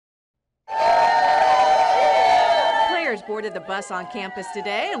boarded the bus on campus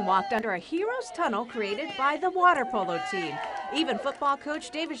today and walked under a hero's tunnel created by the water polo team. Even football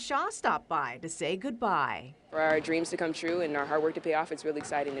coach David Shaw stopped by to say goodbye. For our dreams to come true and our hard work to pay off, it's really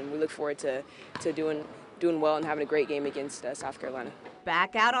exciting, and we look forward to doing well and having a great game against South Carolina.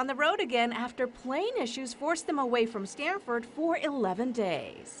 Back out on the road again after plane issues forced them away from Stanford for 11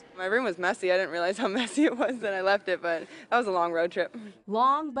 days. My room was messy. I didn't realize how messy it was when I left it, but that was a long road trip.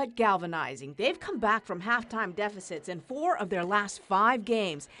 Long but galvanizing. They've come back from halftime deficits in 4 of their last 5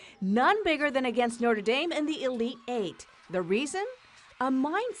 games, none bigger than against Notre Dame in the Elite 8. The reason? A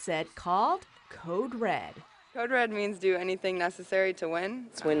mindset called Code Red. Code Red means do anything necessary to win.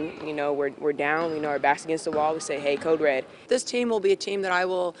 It's when, we're down, our back's against the wall, we say, hey, Code Red. This team will be a team that I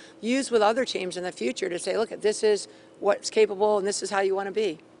will use with other teams in the future to say, look, this is what's capable and this is how you want to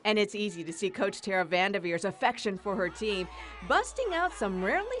be. And it's easy to see Coach Tara Vanderveer's affection for her team, busting out some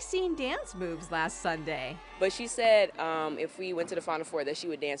rarely seen dance moves last Sunday. But she said if we went to the Final Four that she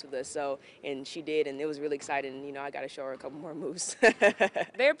would dance with us, and she did, and it was really exciting. I got to show her a couple more moves.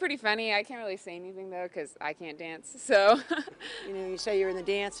 They're pretty funny. I can't really say anything, though, because I can't dance, so. You say you're in the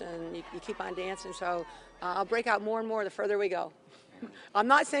dance, and you keep on dancing, so I'll break out more and more the further we go. I'm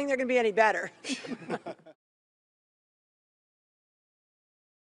not saying they're going to be any better.